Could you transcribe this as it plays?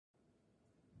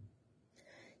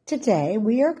Today,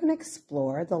 we are going to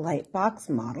explore the Lightbox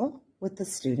model with the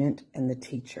student and the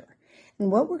teacher.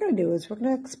 And what we're going to do is we're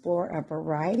going to explore a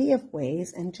variety of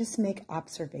ways and just make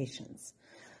observations.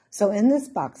 So in this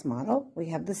box model, we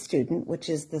have the student, which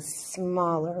is the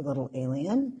smaller little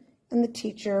alien, and the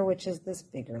teacher, which is this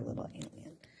bigger little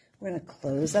alien. We're going to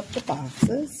close up the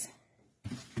boxes.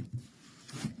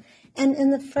 And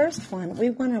in the first one,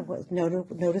 we want to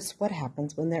notice what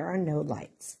happens when there are no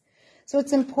lights. So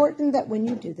it's important that when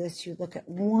you do this, you look at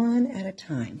one at a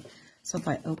time. So if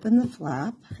I open the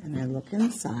flap and I look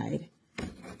inside,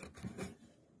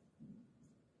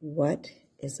 what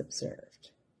is observed?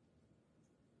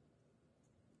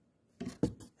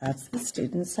 That's the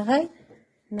student side.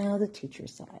 Now the teacher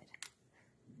side.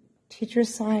 Teacher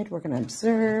side, we're going to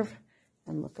observe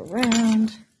and look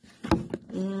around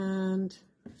and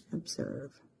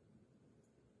observe.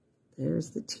 There's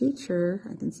the teacher.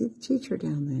 I can see the teacher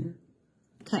down there.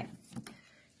 Okay.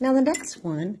 Now the next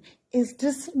one is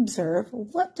just observe,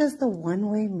 what does the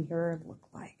one-way mirror look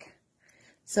like?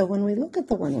 So when we look at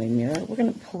the one-way mirror, we're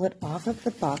going to pull it off of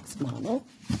the box model.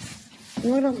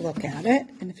 We're going to look at it,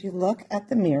 and if you look at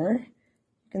the mirror,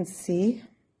 you can see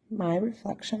my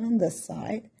reflection on this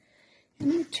side,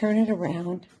 and I turn it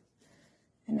around,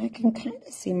 and I can kind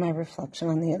of see my reflection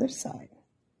on the other side.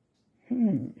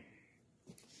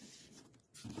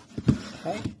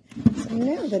 Okay, so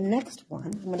now the next one,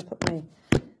 I'm going to put my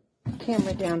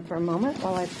camera down for a moment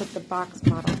while I put the box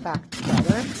model back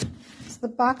together. So the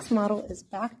box model is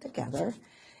back together,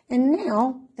 and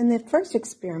now in the first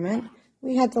experiment,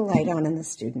 we had the light on in the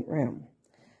student room.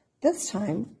 This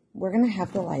time, we're going to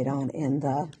have the light on in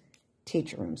the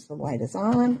teacher room. So the light is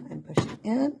on, I'm pushing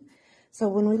in. So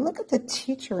when we look at the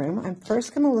teacher room, I'm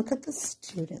first going to look at the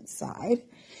student side.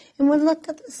 And when we look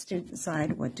at the student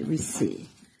side, what do we see?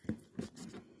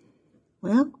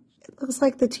 Well, it looks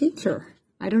like the teacher.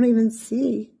 I don't even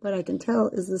see, but I can tell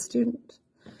is the student.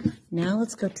 Now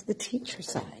let's go to the teacher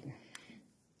side.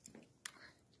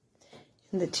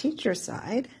 In the teacher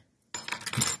side,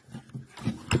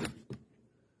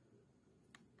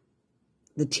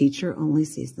 the teacher only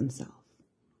sees themselves.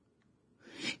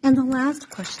 And the last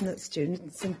question that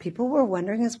students and people were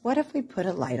wondering is, what if we put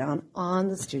a light on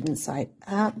the student side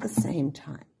at the same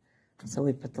time? So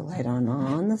we put the light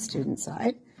on the student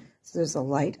side. So there's a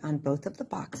light on both of the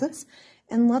boxes.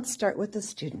 And let's start with the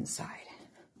student side.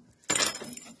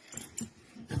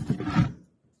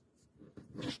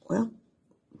 Well,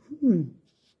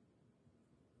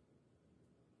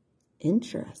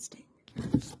 interesting.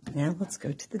 Now let's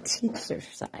go to the teacher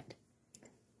side.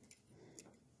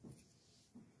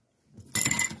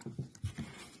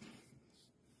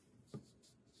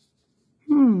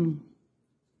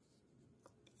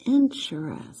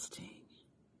 Interesting.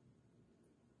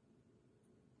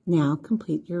 Now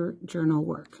complete your journal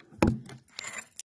work.